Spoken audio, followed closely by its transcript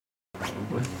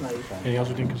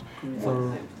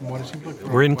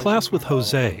We're in class with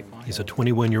Jose. He's a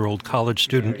 21-year-old college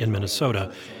student in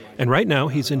Minnesota, and right now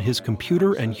he's in his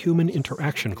computer and human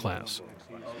interaction class.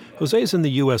 Jose's in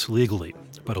the U.S. legally,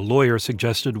 but a lawyer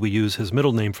suggested we use his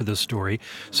middle name for this story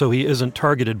so he isn't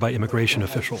targeted by immigration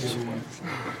officials.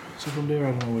 So from there,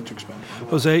 I don't know what to expect.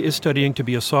 Jose is studying to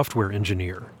be a software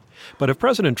engineer. But if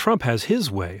President Trump has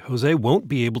his way, Jose won't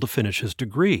be able to finish his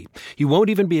degree. He won't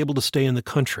even be able to stay in the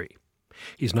country.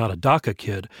 He's not a DACA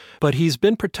kid, but he's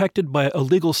been protected by a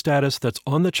legal status that's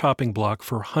on the chopping block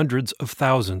for hundreds of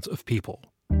thousands of people.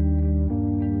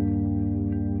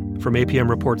 From APM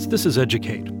Reports, this is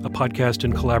Educate, a podcast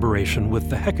in collaboration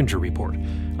with the Hechinger Report.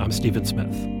 I'm Stephen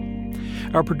Smith.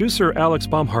 Our producer, Alex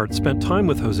Baumhart, spent time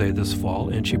with Jose this fall,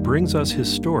 and she brings us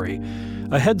his story.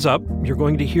 A heads up, you're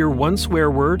going to hear one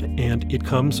swear word, and it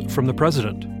comes from the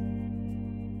president.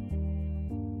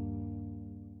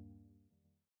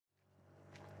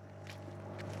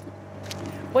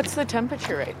 What's the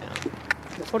temperature right now?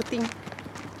 14.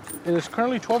 It is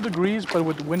currently 12 degrees, but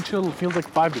with wind chill, it feels like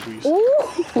 5 degrees.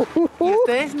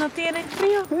 ¿Ustedes no tienen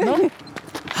frío? No.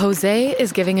 Jose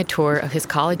is giving a tour of his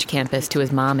college campus to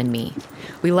his mom and me.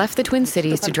 We left the Twin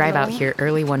Cities to drive out here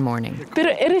early one morning.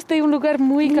 Pero eres de un lugar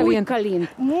muy caliente.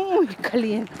 Muy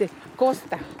caliente.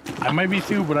 Costa. I might be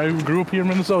too, but I grew up here in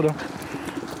Minnesota.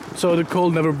 So the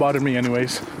cold never bothered me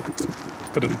anyways.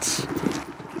 But it's...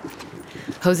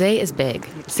 Jose is big,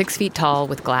 6 feet tall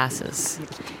with glasses.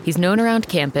 He's known around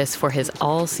campus for his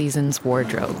all-seasons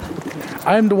wardrobe.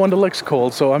 I'm the one that likes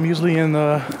cold, so I'm usually in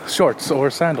shorts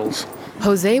or sandals.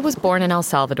 Jose was born in El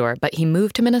Salvador, but he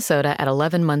moved to Minnesota at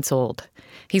 11 months old.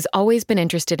 He's always been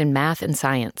interested in math and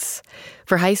science.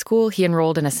 For high school, he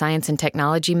enrolled in a science and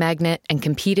technology magnet and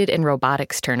competed in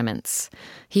robotics tournaments.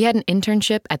 He had an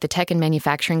internship at the tech and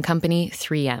manufacturing company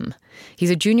 3M. He's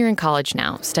a junior in college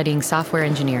now, studying software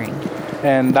engineering.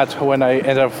 And that's when I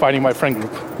ended up finding my friend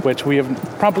group, which we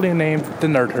have promptly named the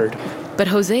Nerd Herd. But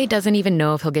Jose doesn't even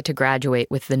know if he'll get to graduate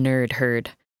with the Nerd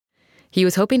Herd. He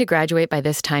was hoping to graduate by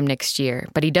this time next year,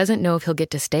 but he doesn't know if he'll get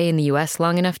to stay in the U.S.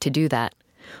 long enough to do that,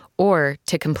 or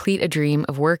to complete a dream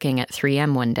of working at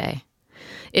 3M one day.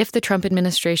 If the Trump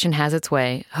administration has its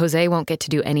way, Jose won't get to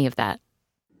do any of that.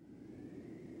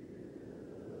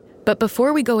 But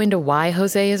before we go into why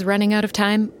Jose is running out of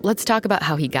time, let's talk about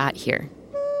how he got here.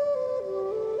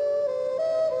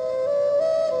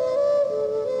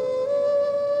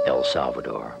 El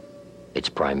Salvador. Its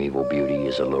primeval beauty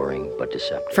is alluring but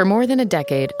deceptive. For more than a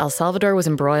decade, El Salvador was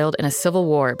embroiled in a civil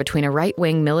war between a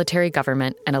right-wing military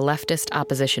government and a leftist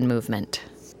opposition movement.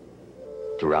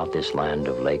 Throughout this land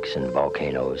of lakes and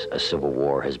volcanoes, a civil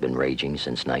war has been raging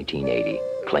since 1980,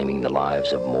 claiming the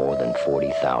lives of more than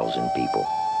 40,000 people.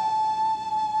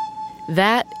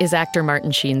 That is actor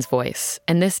Martin Sheen's voice,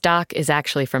 and this doc is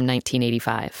actually from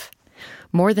 1985.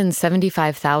 More than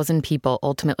 75,000 people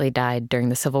ultimately died during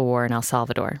the Civil War in El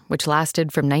Salvador, which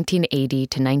lasted from 1980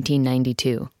 to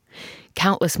 1992.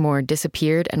 Countless more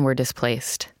disappeared and were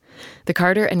displaced. The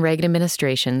Carter and Reagan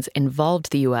administrations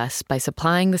involved the U.S. by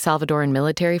supplying the Salvadoran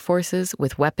military forces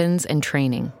with weapons and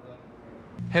training.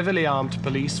 Heavily armed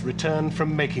police return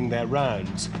from making their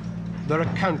rounds. There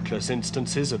are countless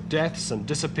instances of deaths and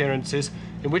disappearances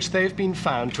in which they've been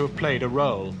found to have played a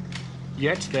role.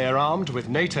 Yet they are armed with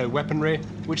NATO weaponry,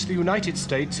 which the United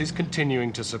States is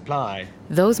continuing to supply.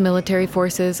 Those military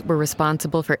forces were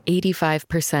responsible for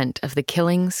 85% of the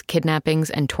killings, kidnappings,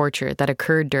 and torture that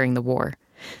occurred during the war.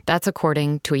 That's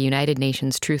according to a United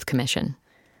Nations Truth Commission.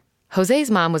 Jose's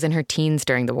mom was in her teens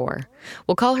during the war.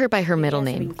 We'll call her by her middle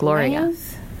name, Gloria.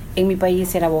 En mi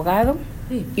país era abogado.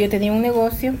 Yo tenía un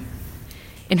negocio.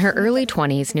 In her early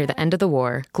 20s, near the end of the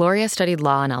war, Gloria studied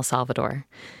law in El Salvador.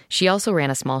 She also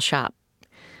ran a small shop.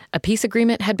 A peace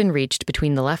agreement had been reached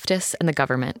between the leftists and the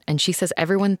government, and she says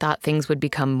everyone thought things would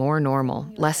become more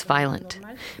normal, less violent.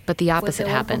 But the opposite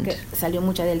happened.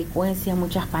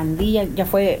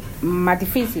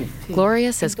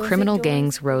 Gloria says criminal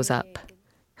gangs rose up.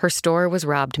 Her store was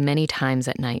robbed many times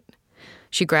at night.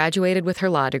 She graduated with her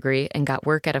law degree and got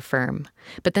work at a firm.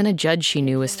 But then a judge she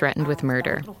knew was threatened with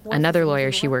murder. Another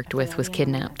lawyer she worked with was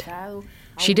kidnapped.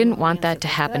 She didn't want that to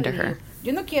happen to her.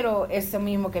 A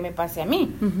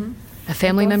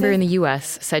family member in the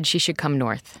U.S. said she should come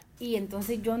north.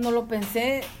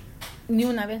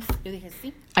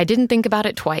 I didn't think about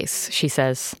it twice, she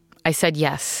says. I said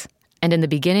yes. And in the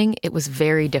beginning, it was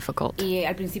very difficult. In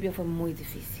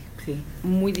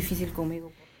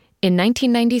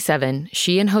 1997,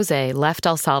 she and Jose left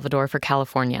El Salvador for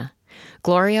California.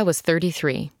 Gloria was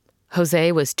 33.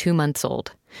 Jose was 2 months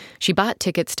old. She bought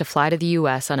tickets to fly to the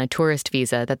U.S. on a tourist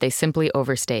visa that they simply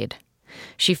overstayed.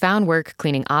 She found work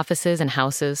cleaning offices and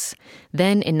houses.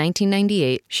 Then, in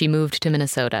 1998, she moved to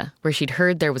Minnesota, where she'd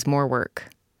heard there was more work.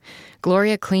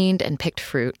 Gloria cleaned and picked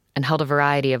fruit and held a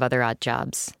variety of other odd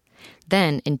jobs.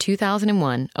 Then, in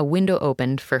 2001, a window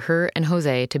opened for her and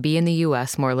Jose to be in the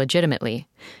U.S. more legitimately.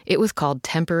 It was called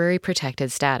Temporary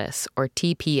Protected Status, or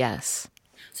TPS.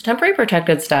 So temporary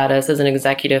protected status is an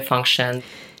executive function.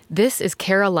 This is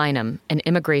Kara Lynham, an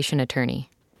immigration attorney.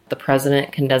 The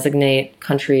president can designate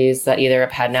countries that either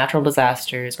have had natural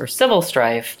disasters or civil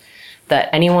strife, that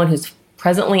anyone who's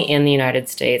presently in the United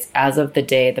States, as of the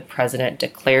day the president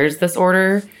declares this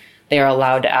order, they are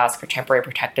allowed to ask for temporary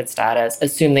protected status,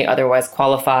 assume they otherwise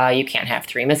qualify. You can't have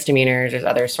 3 misdemeanors. There's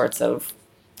other sorts of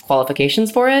qualifications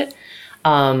for it.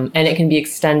 And it can be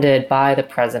extended by the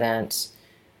president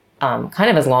kind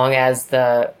of as long as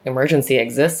the emergency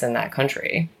exists in that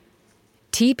country.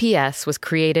 TPS was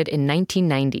created in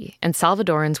 1990, and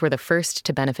Salvadorans were the first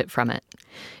to benefit from it.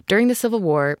 During the Civil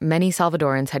War, many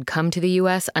Salvadorans had come to the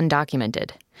U.S.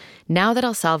 undocumented. Now that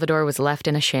El Salvador was left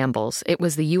in a shambles, it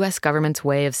was the U.S. government's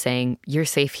way of saying, "You're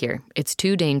safe here. It's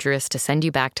too dangerous to send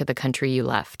you back to the country you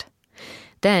left."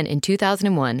 Then, in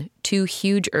 2001, 2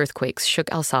 huge earthquakes shook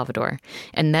El Salvador,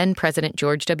 and then President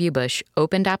George W. Bush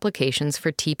opened applications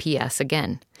for TPS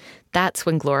again. That's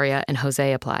when Gloria and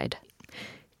Jose applied.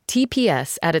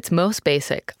 TPS, at its most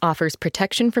basic, offers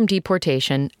protection from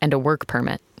deportation and a work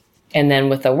permit. And then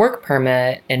with a work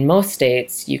permit, in most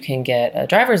states, you can get a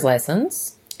driver's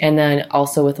license. And then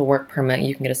also with a work permit,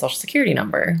 you can get a social security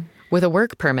number. With a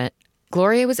work permit,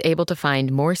 Gloria was able to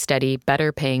find more steady,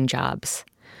 better-paying jobs.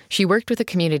 She worked with a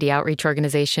community outreach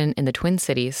organization in the Twin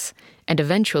Cities and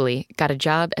eventually got a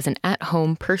job as an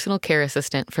at-home personal care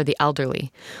assistant for the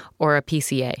elderly, or a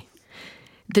PCA.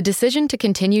 The decision to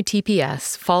continue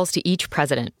TPS falls to each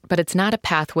president, but it's not a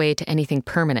pathway to anything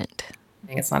permanent.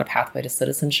 It's not a pathway to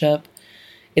citizenship.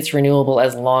 It's renewable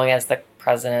as long as the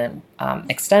president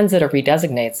extends it or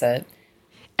redesignates it.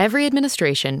 Every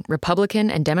administration,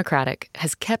 Republican and Democratic,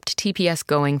 has kept TPS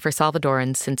going for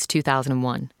Salvadorans since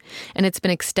 2001, and it's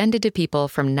been extended to people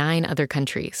from 9 other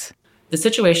countries. The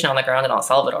situation on the ground in El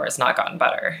Salvador has not gotten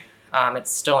better.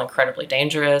 It's still incredibly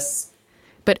dangerous.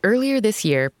 But earlier this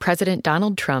year, President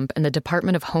Donald Trump and the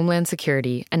Department of Homeland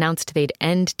Security announced they'd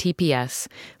end TPS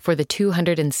for the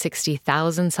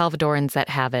 260,000 Salvadorans that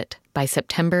have it by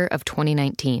September of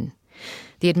 2019.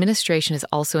 The administration has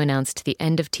also announced the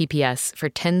end of TPS for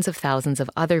tens of thousands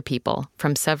of other people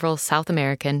from several South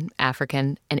American,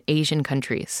 African, and Asian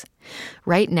countries.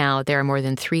 Right now, there are more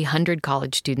than 300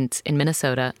 college students in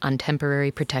Minnesota on temporary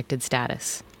protected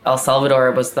status. El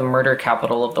Salvador was the murder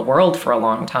capital of the world for a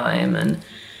long time. And,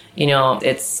 you know,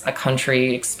 it's a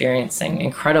country experiencing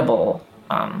incredible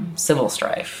civil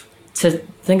strife. To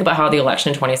think about how the election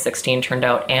in 2016 turned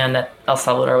out and that El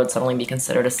Salvador would suddenly be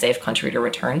considered a safe country to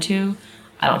return to,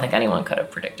 I don't think anyone could have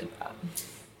predicted that.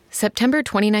 September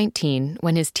 2019,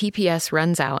 when his TPS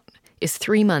runs out, is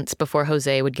 3 months before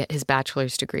Jose would get his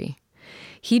bachelor's degree.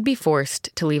 He'd be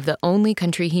forced to leave the only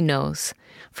country he knows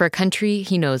for a country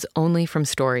he knows only from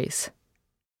stories.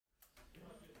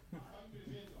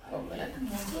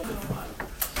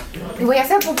 Voy a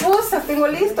hacer pupusas,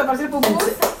 tengo listo para hacer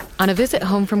pupusas. On a visit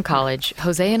home from college,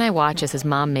 Jose and I watch as his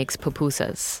mom makes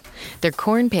pupusas. They're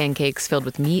corn pancakes filled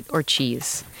with meat or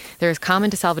cheese. They're as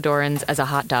common to Salvadorans as a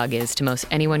hot dog is to most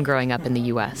anyone growing up in the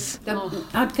U.S.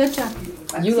 Ketchup.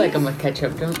 You like them with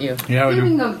ketchup, don't you? Yeah, I do.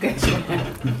 No ketchup.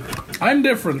 I'm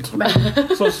different,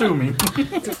 so sue me.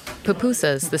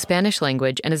 Pupusas, the Spanish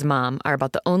language, and his mom are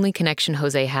about the only connection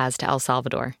Jose has to El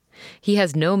Salvador. He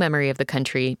has no memory of the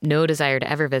country, no desire to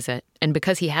ever visit, and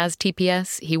because he has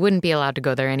TPS, he wouldn't be allowed to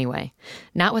go there anyway,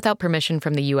 not without permission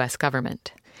from the U.S.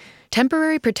 government.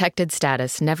 Temporary protected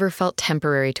status never felt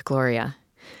temporary to Gloria.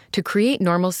 To create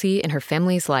normalcy in her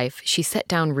family's life, she set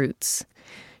down roots.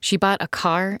 She bought a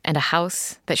car and a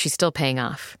house that she's still paying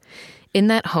off. In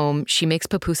that home, she makes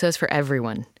pupusas for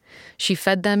everyone. She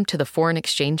fed them to the foreign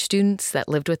exchange students that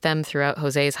lived with them throughout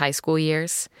Jose's high school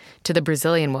years, to the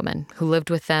Brazilian woman who lived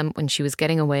with them when she was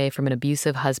getting away from an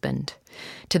abusive husband,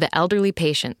 to the elderly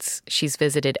patients she's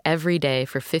visited every day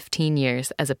for 15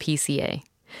 years as a PCA.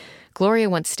 Gloria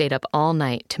once stayed up all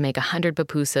night to make 100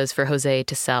 pupusas for Jose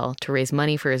to sell to raise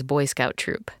money for his Boy Scout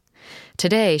troop.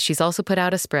 Today, she's also put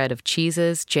out a spread of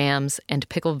cheeses, jams, and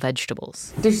pickled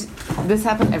vegetables. Does this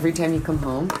happen every time you come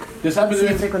home? This happens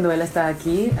Siempre cuando él está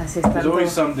aquí, así está. There's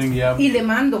always something, yeah. Y le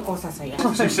mando cosas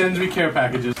allá. She sends me care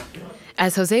packages.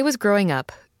 As Jose was growing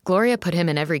up, Gloria put him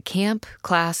in every camp,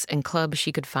 class, and club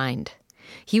she could find.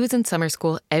 He was in summer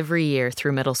school every year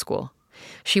through middle school.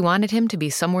 She wanted him to be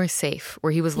somewhere safe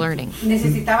where he was learning.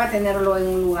 Necesitaba tenerlo en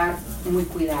un lugar muy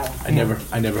cuidado.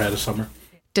 I never had a summer.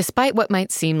 Despite what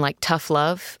might seem like tough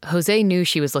love, Jose knew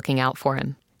she was looking out for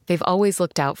him. They've always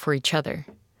looked out for each other.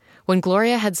 When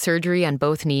Gloria had surgery on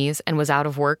both knees and was out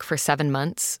of work for 7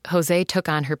 months, Jose took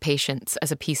on her patients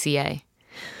as a PCA.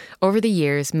 Over the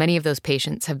years, many of those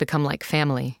patients have become like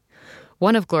family.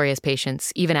 One of Gloria's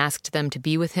patients even asked them to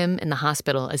be with him in the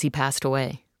hospital as he passed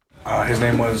away. His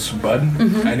name was Bud.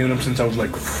 I knew him since I was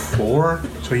like 4,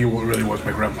 so he really was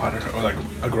my grandfather, or like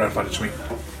a grandfather to me.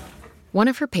 One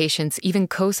of her patients even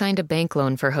co-signed a bank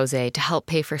loan for Jose to help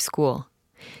pay for school.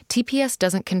 TPS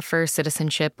doesn't confer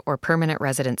citizenship or permanent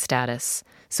resident status,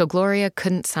 so Gloria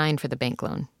couldn't sign for the bank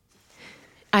loan.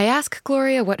 I ask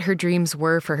Gloria what her dreams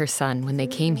were for her son when they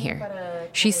came here.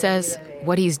 She says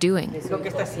what he's doing.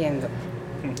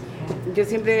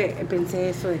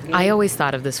 I always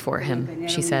thought of this for him,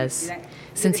 she says.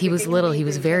 Since he was little, he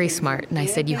was very smart, and I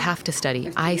said, you have to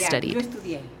study. I studied.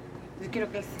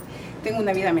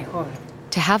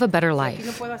 To have a better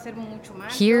life.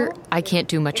 Here, I can't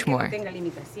do much more.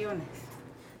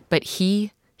 But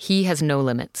he has no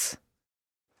limits.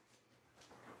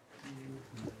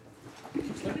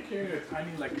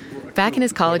 Back in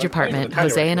his college apartment,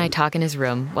 Jose and I talk in his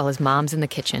room while his mom's in the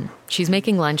kitchen. She's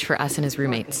making lunch for us and his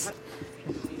roommates.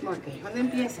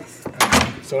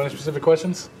 So any specific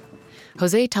questions?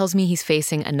 Jose tells me he's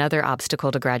facing another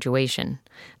obstacle to graduation,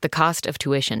 the cost of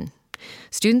tuition.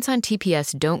 Students on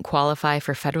TPS don't qualify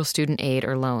for federal student aid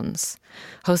or loans.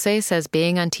 Jose says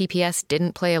being on TPS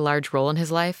didn't play a large role in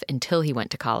his life until he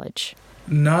went to college.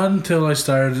 Not until I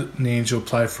started needing to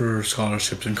apply for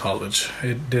scholarships in college.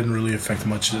 It didn't really affect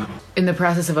much. In the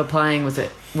process of applying,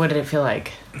 what did it feel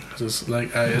like? Just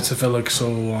like it felt like so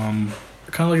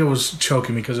kind of like it was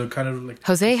choking me because it kind of like...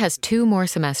 Jose has 2 more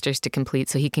semesters to complete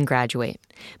so he can graduate,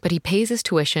 but he pays his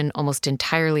tuition almost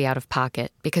entirely out of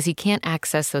pocket because he can't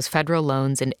access those federal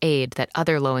loans and aid that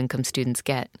other low-income students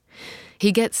get.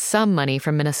 He gets some money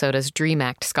from Minnesota's DREAM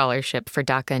Act scholarship for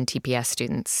DACA and TPS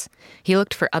students. He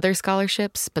looked for other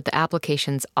scholarships, but the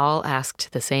applications all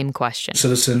asked the same question.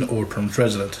 Citizen or permanent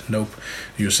resident? Nope.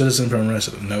 You're a citizen, permanent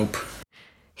resident? Nope.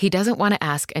 He doesn't want to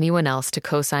ask anyone else to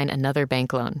co-sign another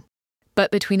bank loan. But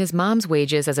between his mom's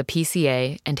wages as a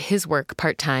PCA and his work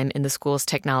part-time in the school's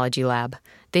technology lab,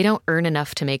 they don't earn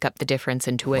enough to make up the difference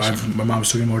in tuition. My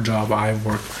mom's doing more job. I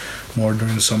work more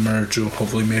during the summer to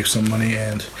hopefully make some money,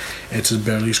 and it's just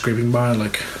barely scraping by.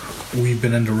 Like, we've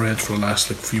been in the red for the last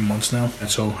few months now, and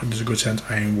so there's a good chance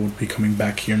I won't be coming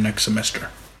back here next semester.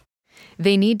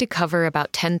 They need to cover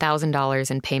about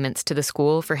 $10,000 in payments to the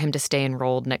school for him to stay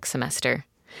enrolled next semester.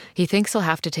 He thinks he'll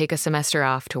have to take a semester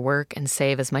off to work and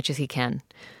save as much as he can.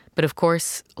 But of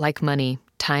course, like money,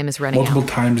 time is running out. Multiple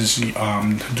times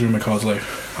during my college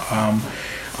life,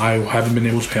 I haven't been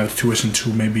able to pay out the tuition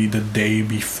to maybe the day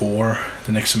before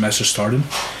the next semester started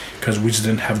because we just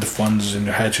didn't have the funds and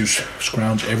had to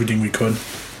scrounge everything we could.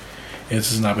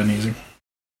 It's just not been easy.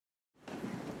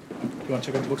 You want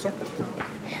to check out the bookstore?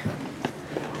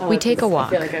 We take a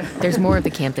walk. There's more of the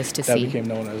campus to see. Became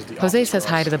known as the Jose says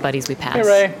hi to the buddies we pass. Hey,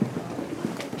 Ray.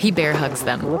 He bear hugs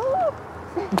them.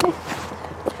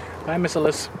 Hi, Miss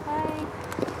Alice.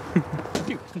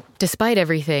 Despite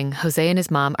everything, Jose and his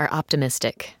mom are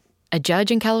optimistic. A judge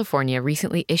in California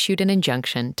recently issued an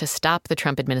injunction to stop the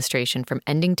Trump administration from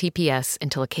ending TPS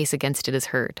until a case against it is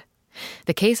heard.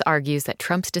 The case argues that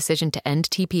Trump's decision to end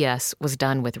TPS was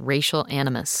done with racial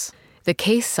animus. The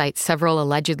case cites several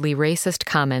allegedly racist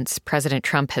comments President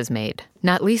Trump has made,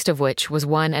 not least of which was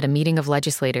one at a meeting of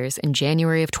legislators in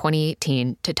January of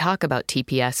 2018 to talk about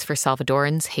TPS for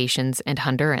Salvadorans, Haitians, and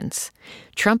Hondurans.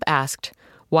 Trump asked,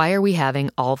 "Why are we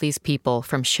having all these people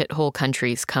from shithole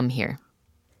countries come here?"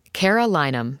 Kara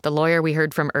Lynham, the lawyer we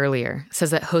heard from earlier,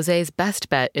 says that Jose's best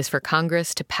bet is for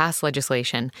Congress to pass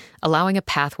legislation allowing a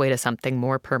pathway to something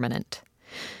more permanent.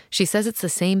 She says it's the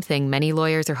same thing many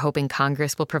lawyers are hoping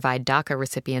Congress will provide DACA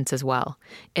recipients as well,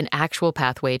 an actual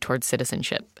pathway towards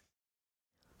citizenship.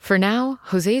 For now,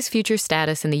 Jose's future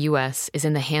status in the U.S. is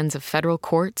in the hands of federal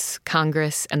courts,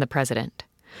 Congress, and the president.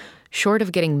 Short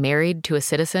of getting married to a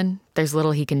citizen, there's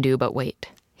little he can do but wait.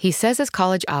 He says his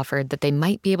college offered that they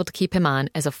might be able to keep him on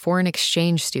as a foreign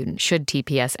exchange student should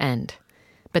TPS end.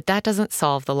 But that doesn't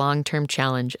solve the long-term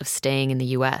challenge of staying in the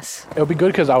U.S. It would be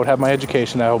good because I would have my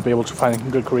education. I would be able to find a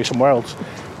good career somewhere else.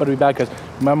 But it would be bad because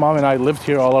my mom and I lived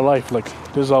here all our life.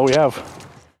 This is all we have.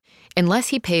 Unless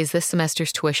he pays this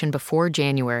semester's tuition before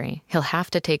January, he'll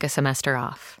have to take a semester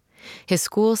off. His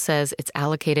school says it's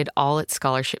allocated all its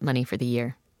scholarship money for the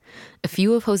year. A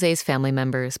few of Jose's family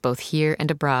members, both here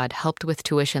and abroad, helped with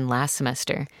tuition last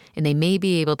semester, and they may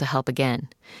be able to help again.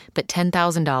 But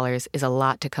 $10,000 is a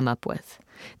lot to come up with.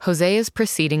 Jose is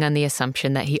proceeding on the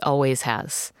assumption that he always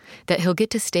has, that he'll get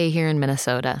to stay here in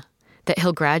Minnesota, that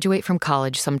he'll graduate from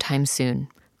college sometime soon,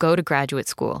 go to graduate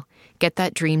school, get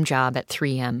that dream job at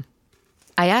 3M.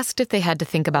 I asked if they had to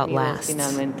think about last.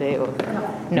 No nos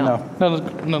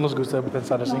gusta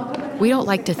pensar así. We don't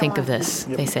like to think of this,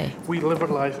 they say. We live our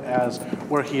life as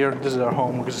we're here, this is our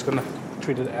home, we're just going to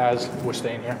treat it as we're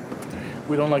staying here.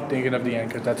 We don't like thinking of the end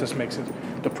because that just makes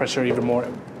the pressure even more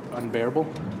unbearable.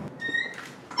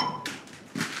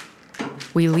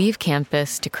 We leave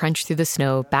campus to crunch through the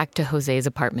snow back to Jose's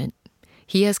apartment.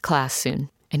 He has class soon,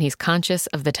 and he's conscious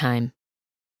of the time.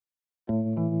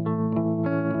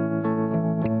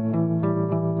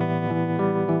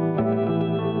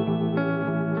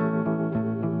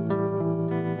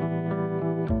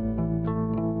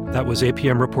 That was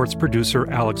APM Reports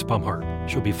producer Alex Baumhart.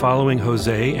 She'll be following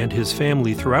Jose and his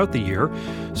family throughout the year,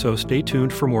 so stay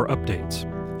tuned for more updates.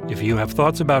 If you have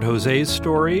thoughts about Jose's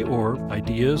story or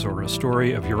ideas or a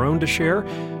story of your own to share,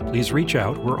 please reach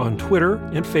out. We're on Twitter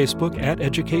and Facebook at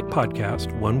Educate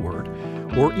Podcast, one word,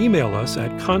 or email us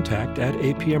at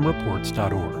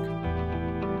contact@apmreports.org.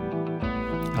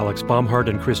 Alex Baumhart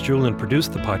and Chris Julin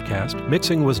produced the podcast.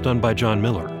 Mixing was done by John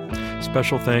Miller.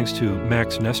 Special thanks to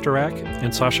Max Nestorak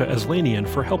and Sasha Aslanian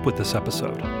for help with this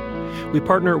episode. We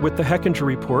partner with the Hechinger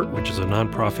Report, which is a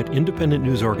nonprofit independent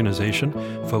news organization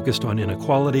focused on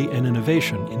inequality and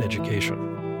innovation in education.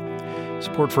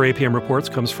 Support for APM Reports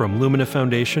comes from Lumina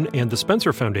Foundation and the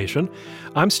Spencer Foundation.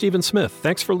 I'm Stephen Smith.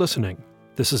 Thanks for listening.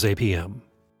 This is APM.